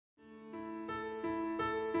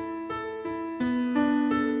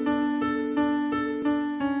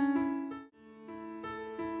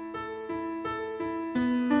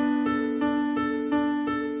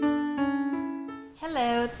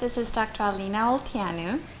Hello, this is Dr. Alina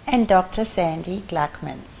Olteanu and Dr. Sandy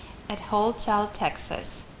Gluckman at Whole Child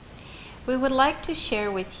Texas. We would like to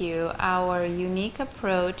share with you our unique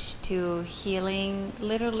approach to healing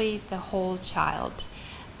literally the whole child.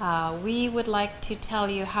 We would like to tell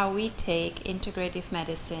you how we take integrative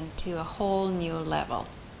medicine to a whole new level.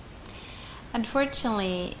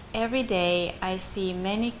 Unfortunately, every day I see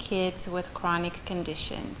many kids with chronic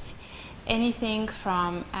conditions. Anything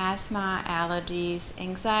from asthma, allergies,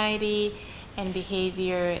 anxiety, and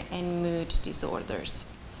behavior and mood disorders.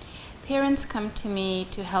 Parents come to me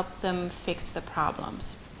to help them fix the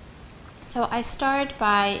problems. So I start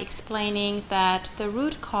by explaining that the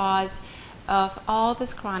root cause of all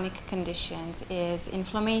these chronic conditions is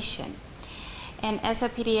inflammation. And as a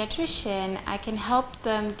pediatrician, I can help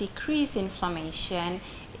them decrease inflammation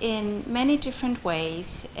in many different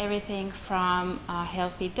ways, everything from a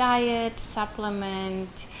healthy diet, supplement,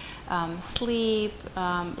 sleep,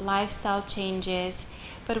 lifestyle changes.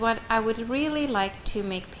 But what I would really like to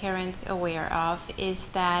make parents aware of is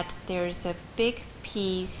that there's a big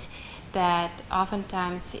piece that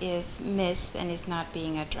oftentimes is missed and is not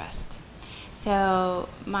being addressed. So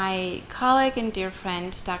my colleague and dear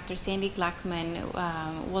friend, Dr. Sandy Gluckman,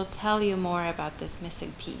 will tell you more about this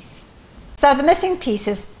missing piece. So the missing piece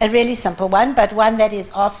is a really simple one, but one that is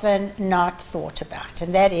often not thought about,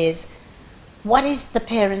 and that is, what is the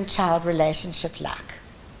parent-child relationship like?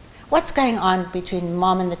 What's going on between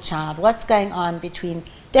mom and the child? What's going on between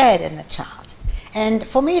dad and the child? And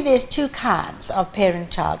for me, there's two kinds of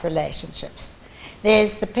parent-child relationships.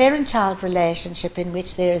 There's the parent-child relationship in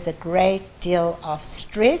which there is a great deal of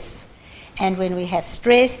stress, and when we have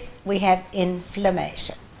stress, we have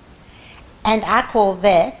inflammation. And I call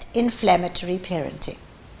that inflammatory parenting.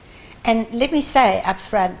 And let me say up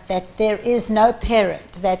front that there is no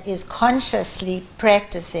parent that is consciously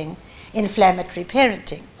practicing inflammatory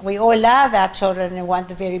parenting. We all love our children and want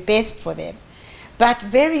the very best for them. But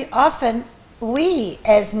very often, we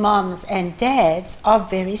as moms and dads are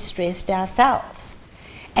very stressed ourselves.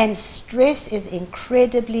 And stress is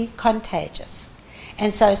incredibly contagious.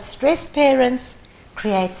 And so stressed parents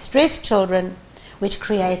create stressed children, which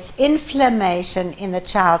creates inflammation in the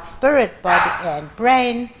child's spirit, body, and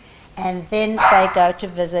brain, and then they go to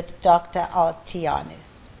visit Dr. Olteanu.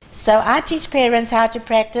 So I teach parents how to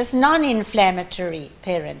practice non-inflammatory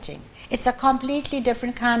parenting. It's a completely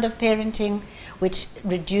different kind of parenting which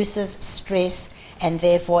reduces stress and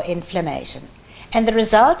therefore inflammation. And the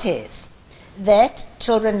result is that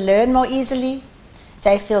children learn more easily,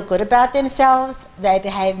 they feel good about themselves, they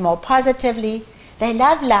behave more positively, they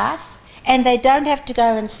love life, and they don't have to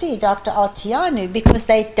go and see Dr. Olteanu because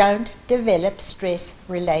they don't develop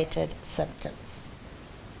stress-related symptoms.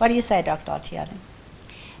 What do you say, Dr. Olteanu?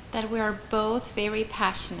 That we are both very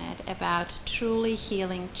passionate about truly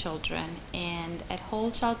healing children, and at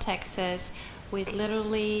Whole Child Texas, we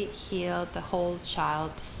literally heal the whole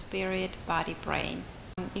child, spirit, body, brain.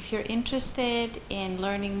 If you're interested in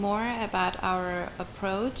learning more about our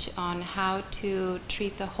approach on how to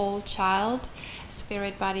treat the whole child,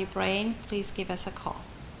 spirit, body, brain, please give us a call.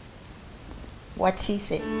 What she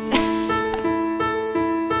said.